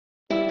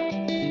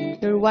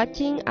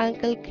watching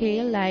Uncle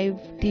K Live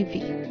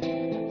TV.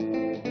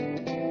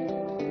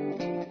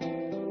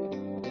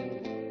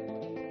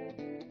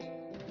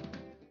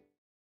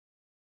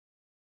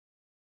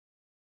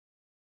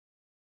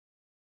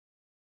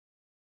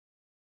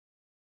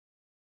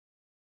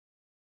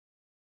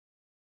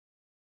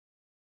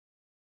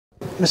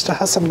 Mr.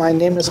 Hassan, my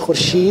name is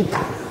Khurshid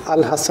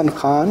Al Hassan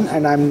Khan,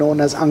 and I'm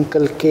known as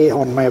Uncle K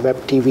on my web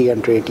TV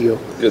and radio.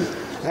 Good.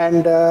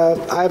 And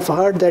I've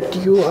heard that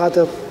you are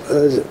the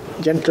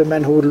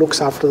gentleman who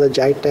looks after the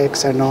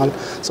GITEX and all.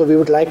 So we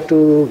would like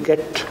to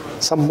get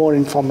some more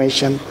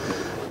information,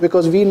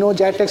 because we know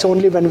GITEX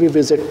only when we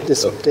visit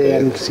this day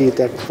and see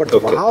that. But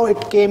how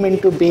it came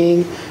into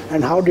being,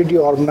 and how did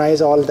you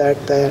organize all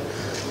that there?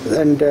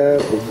 And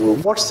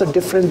what's the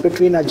difference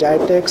between a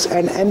GITEX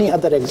and any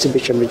other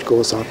exhibition which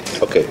goes on?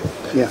 Okay.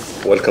 Yeah.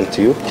 Welcome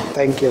to you.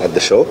 Thank you. At the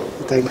show.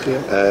 Thank you.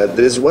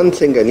 There is one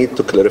thing I need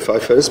to clarify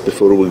first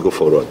before we go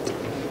forward.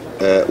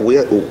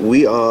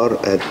 We are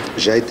at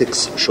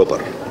GITEX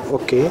Shopper.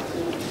 Okay.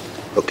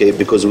 Okay,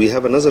 because we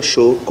have another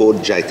show called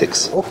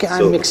GITEX. Okay,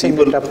 I'm mixing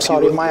it up.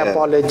 Sorry, my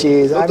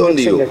apologies. Not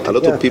only you, a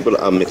lot of people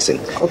are mixing.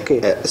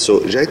 Okay. So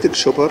GITEX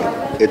Shopper,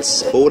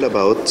 it's all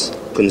about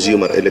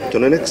consumer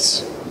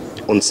electronics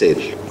on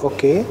sale.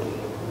 Okay.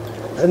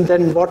 And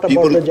then what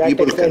about the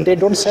GITEX? They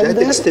don't sell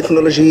there? GITEX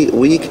Technology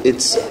Week,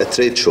 it's a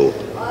trade show.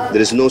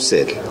 There is no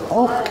sale.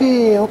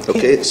 Okay.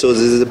 Okay, so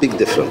this is a big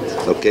difference.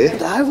 Okay.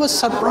 I was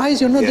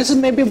surprised, yes. This is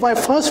maybe my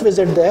first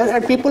visit there,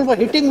 and people were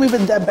hitting me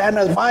with their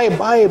banners, buy,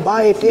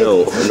 take.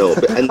 No.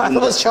 And, I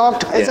was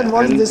shocked. I said,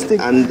 what's this thing?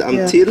 And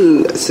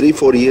until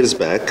 3-4 years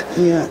back,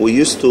 we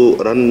used to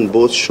run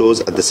both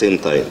shows at the same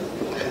time.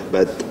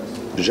 But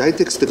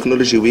GITEX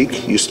Technology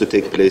Week used to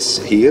take place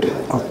here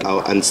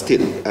and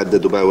still at the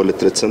Dubai World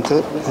Trade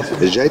Center.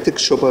 The GITEX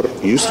Shopper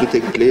used to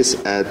take place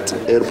at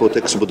Airport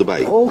Expo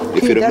Dubai.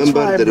 If you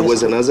remember, there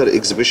was another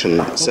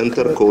exhibition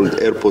center called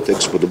Airport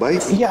Expo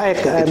Dubai. Yeah,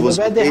 it was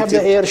where they have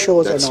the air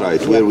shows. That's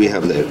right, where we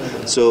have there.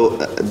 So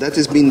that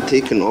has been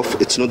taken off.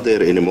 It's not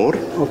there anymore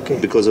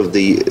because of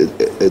the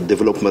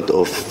development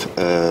of,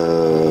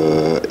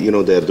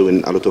 they're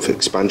doing a lot of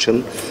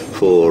expansion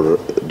for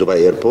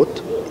Dubai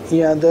Airport.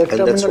 Yeah, the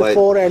Terminal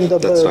 4 and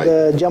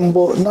the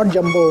jumbo, not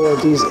jumbo,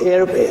 these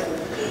air.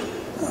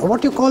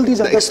 What do you call these?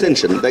 The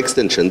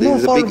extension. No,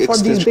 for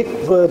these big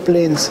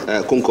planes.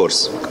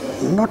 Concourse.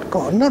 Not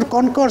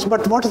Concourse,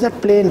 but what is that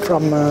plane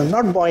from?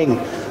 Not Boeing.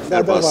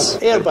 Airbus.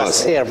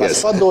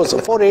 Yes. For those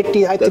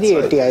 480,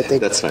 380, I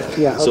think. That's right.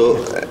 Yeah.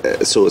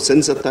 So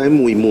since that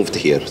time we moved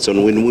here. So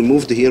when we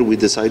moved here, we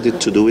decided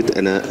to do it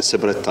in a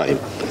separate time.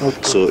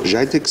 Okay. So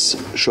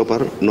GITEX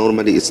Shopper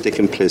normally it's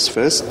taking place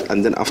first,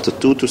 and then after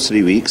 2 to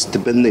 3 weeks,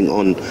 depending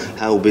on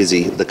how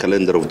busy the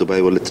calendar of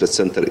Dubai World Trade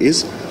Center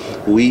is,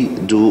 we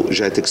do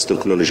GITEX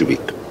Technology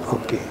Week.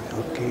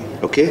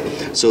 Okay,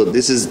 so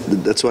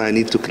that's why I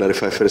need to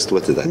clarify first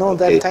what is that. No,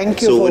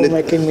 thank you for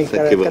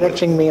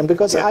correcting me,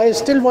 because I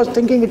still was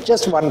thinking it's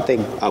just one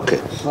thing. Okay,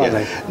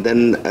 right.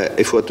 Then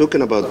if we're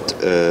talking about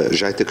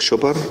GITEX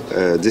Shopper,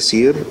 this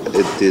year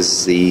it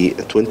is the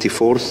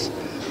 24th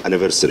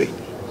anniversary.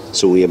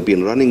 So we have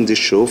been running this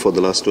show for the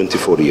last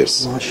 24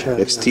 years.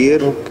 Next year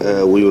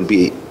we will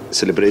be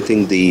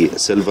celebrating the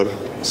silver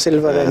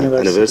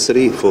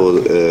anniversary for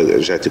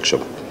GITEX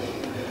Shopper.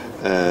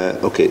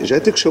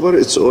 GITEX Shopper,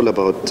 it's all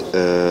about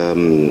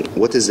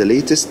what is the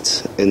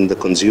latest in the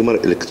consumer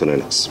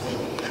electronics.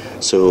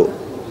 So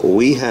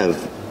we have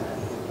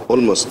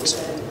almost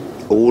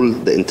all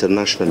the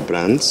international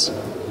brands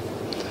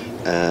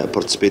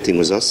participating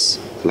with us,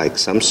 like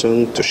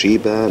Samsung,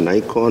 Toshiba,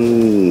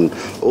 Nikon,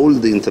 all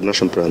the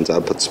international brands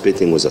are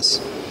participating with us.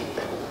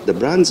 The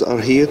brands are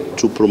here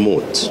to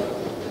promote,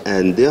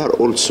 and they are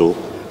also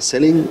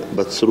selling,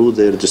 but through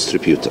their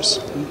distributors.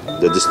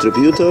 The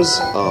distributors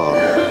are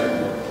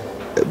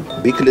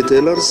big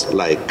retailers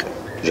like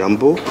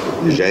Jumbo,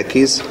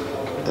 Jackie's,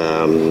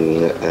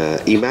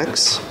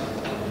 Emax,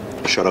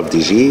 Sharaf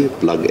DG,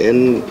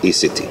 Plug-in,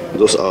 eCity.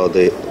 Those are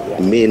the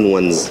main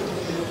ones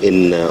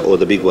or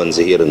the big ones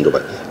here in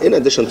Dubai. In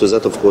addition to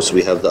that, of course,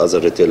 we have the other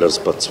retailers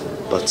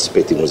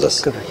participating with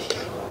us. Correct.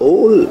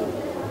 All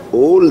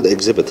the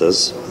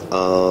exhibitors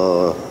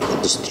are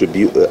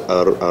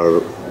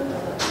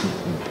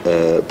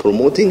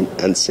promoting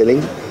and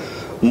selling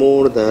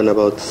more than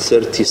about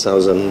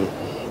 30,000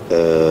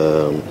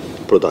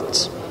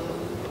 products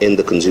in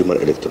the consumer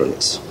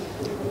electronics.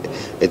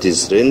 It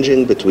is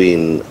ranging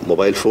between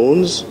mobile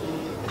phones,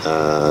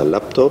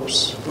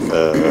 laptops,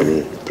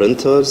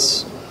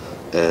 printers,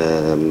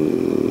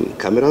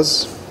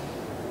 cameras,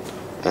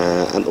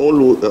 and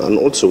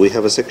also we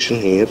have a section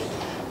here.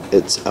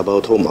 It's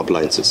about home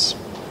appliances.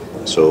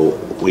 So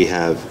we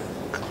have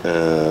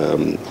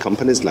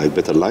companies like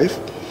Better Life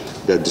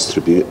that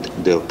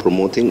they're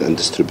promoting and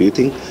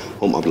distributing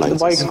home appliances.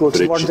 The white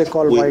goods, what they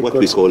call white goods. What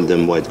we call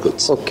them white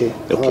goods. Okay.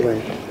 All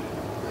right.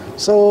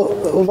 So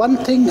one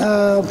thing,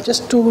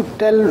 just to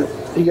tell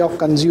your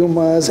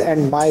consumers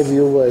and my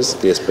viewers,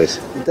 Yes, please.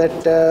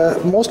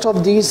 that most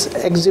of these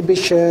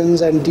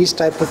exhibitions and these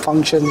type of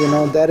functions,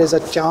 there is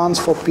a chance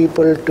for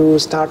people to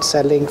start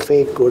selling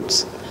fake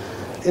goods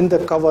in the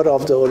cover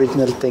of the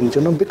original things,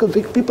 because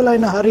people are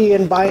in a hurry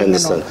and buying.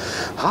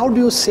 How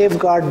do you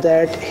safeguard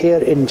that here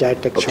in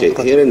Jitex? Okay,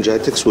 here in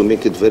Jitex we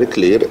make it very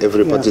clear.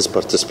 Everybody is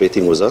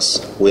participating with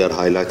us. We are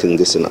highlighting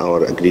this in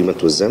our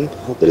agreement with them.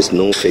 There is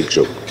no fake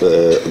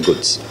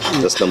goods.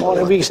 That's number one.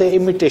 Or we say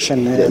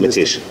imitation.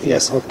 Imitation,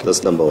 yes. Okay.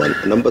 That's number one.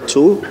 Number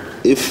two,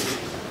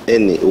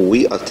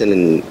 we are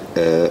telling,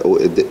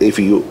 if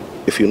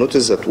you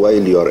notice that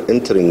while you are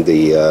entering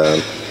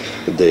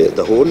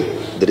the hall,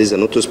 there is a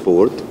notice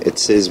board. It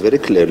says very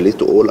clearly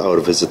to all our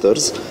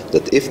visitors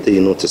that if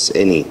they notice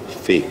any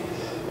fake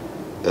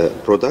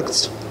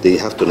products, they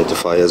have to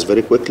notify us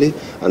very quickly.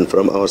 And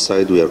from our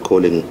side, we are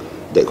calling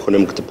the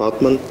economic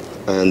department,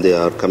 and they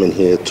are coming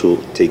here to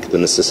take the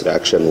necessary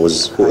action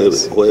with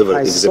whoever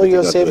exhibiting. So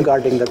you're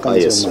safeguarding the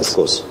consumers. Yes,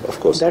 of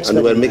course. That's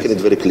and we're making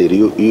it very clear.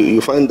 You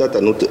find that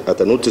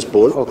at a notice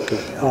board. Okay,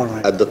 all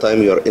right. At the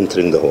time you are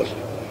entering the hall.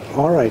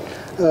 All right.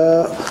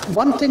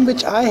 One thing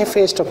which I have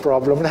faced a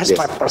problem, that's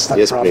my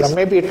personal problem. Please.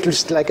 Maybe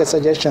it's like a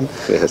suggestion.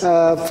 Yes.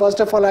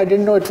 First of all, I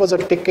didn't know it was a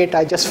ticket.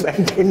 I just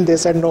went in, they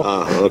said no.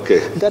 Okay.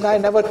 Then I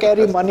never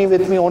carry money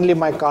with me, only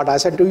my card. I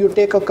said, do you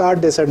take a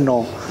card? They said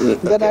no.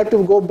 Then I had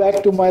to go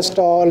back to my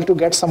stall to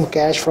get some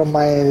cash from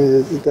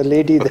the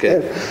lady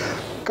there.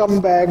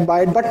 Come back,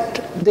 buy it,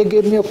 but they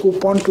gave me a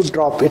coupon to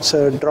drop. It's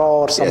a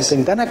draw or something.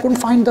 Yes. Then I couldn't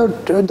find the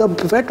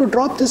where to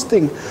drop this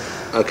thing.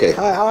 Okay.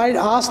 I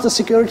asked the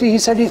security. He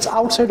said it's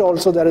outside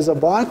also. There is a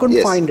bar. I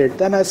couldn't find it.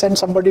 Then I sent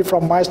somebody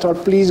from my store.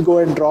 Please go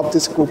and drop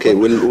this coupon. Okay,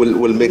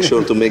 we'll make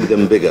sure to make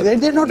them bigger.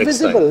 They're not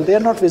visible. Time. They're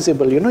not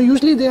visible.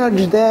 Usually they are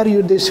there.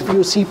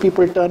 You see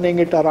people turning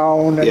it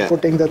around and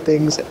putting the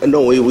things.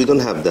 No, we don't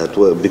have that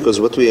because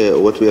what we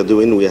are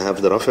doing, we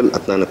have the raffle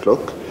at 9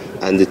 o'clock.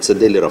 And it's a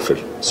daily raffle.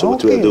 So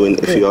what we are doing,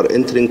 if you are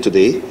entering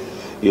today,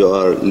 you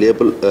are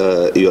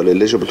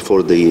eligible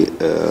for the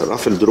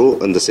raffle draw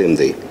on the same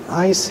day.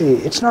 I see.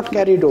 It's not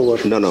carried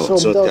over. No. So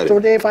it's not carried.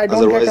 Today, if I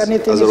don't get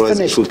anything, otherwise, it's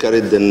finished. if we carry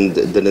it,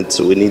 then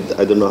we need.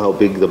 I don't know how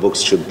big the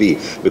box should be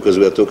because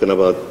we are talking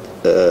about.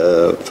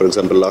 For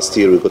example, last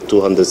year we got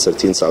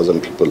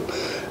 213,000 people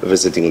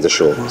visiting the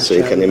show. So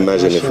you can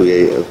imagine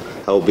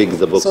how big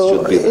the box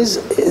should be.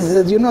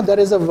 There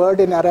is a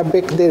word in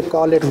Arabic, they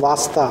call it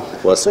wasta.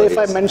 So if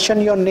I mention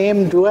your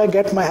name, do I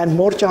get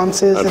more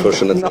chances?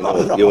 Unfortunately,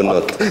 no, you will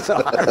not.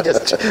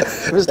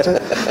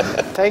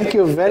 Thank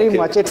you very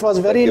much. It was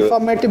very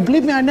informative.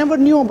 Believe me, I never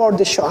knew about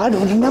this show. I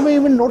never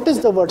even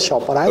noticed the word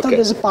shopper. I thought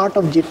it's a part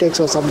of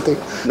GTEX or something.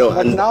 No,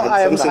 but and now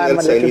something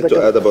else I need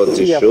to add about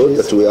this show,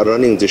 that we are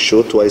running this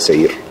show twice a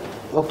year.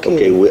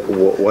 Okay.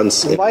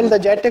 Once. While the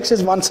JITEX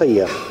is once a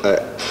year.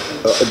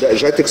 The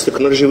JITEX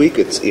Technology Week,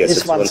 it's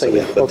once a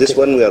year. But this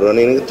one we are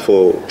running it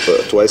for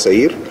twice a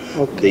year.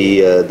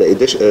 Okay. The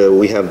edition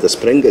we have the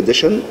spring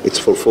edition. It's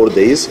for 4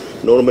 days.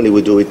 Normally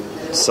we do it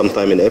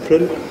sometime in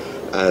April,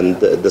 and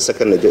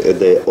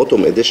the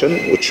autumn edition,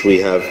 which we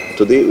have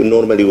today,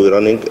 normally we're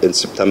running in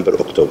September,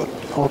 October.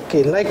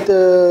 Okay, like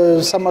the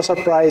summer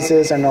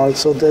surprises and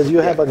also you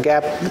have a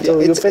gap, so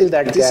you fill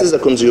that gap. This is a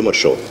consumer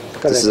show.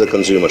 Correct. This is a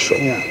consumer show.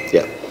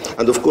 Yeah.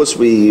 And of course,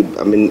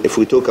 if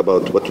we talk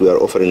about what we are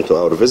offering to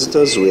our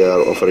visitors, we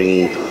are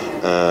offering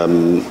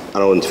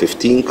around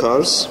 15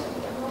 cars.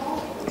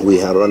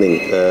 We are running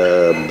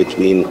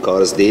between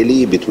cars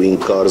daily, between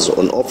cars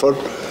on offer,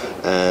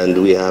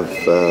 and we have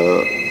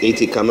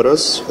 80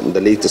 cameras.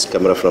 The latest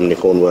camera from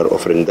Nikon, we are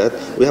offering that.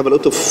 We have a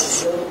lot of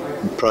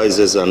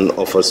prizes and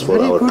offers for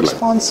our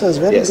clients.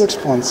 Very good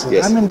sponsors.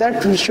 Yes. I mean,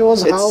 that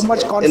shows how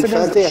much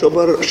confidence they have.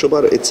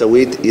 Shobar, it's a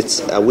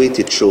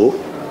weighted show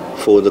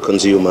for the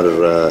consumer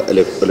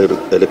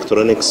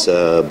electronics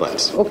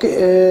buyers.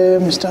 Okay,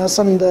 Mr.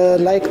 Hassan,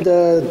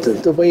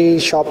 the way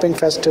shopping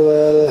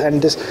festival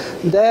and this,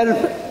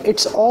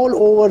 it's all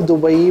over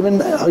Dubai.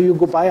 Even you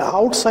go buy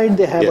outside,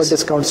 they have a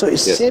discount. So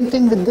it's the same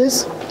thing with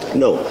this?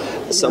 No.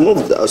 Some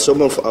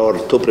of our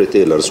top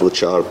retailers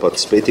which are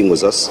participating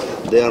with us,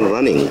 they are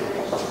running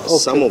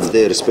some of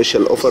their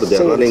special offer. They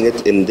are running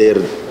it in their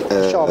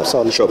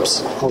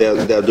shops.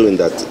 Okay. They are doing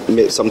that.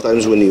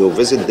 Sometimes when you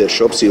visit their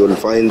shops, you will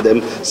find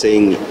them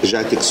saying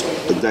JITEX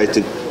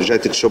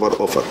Shopper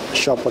offer.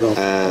 Shopper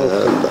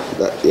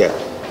offer.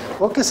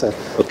 Okay, sir.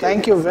 Okay.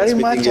 Thank you very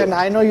much. And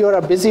I know you're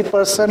a busy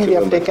person. We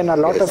have taken a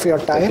lot of your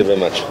time. Thank you very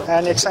much.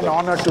 And it's an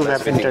honor to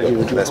have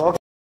interviewed you.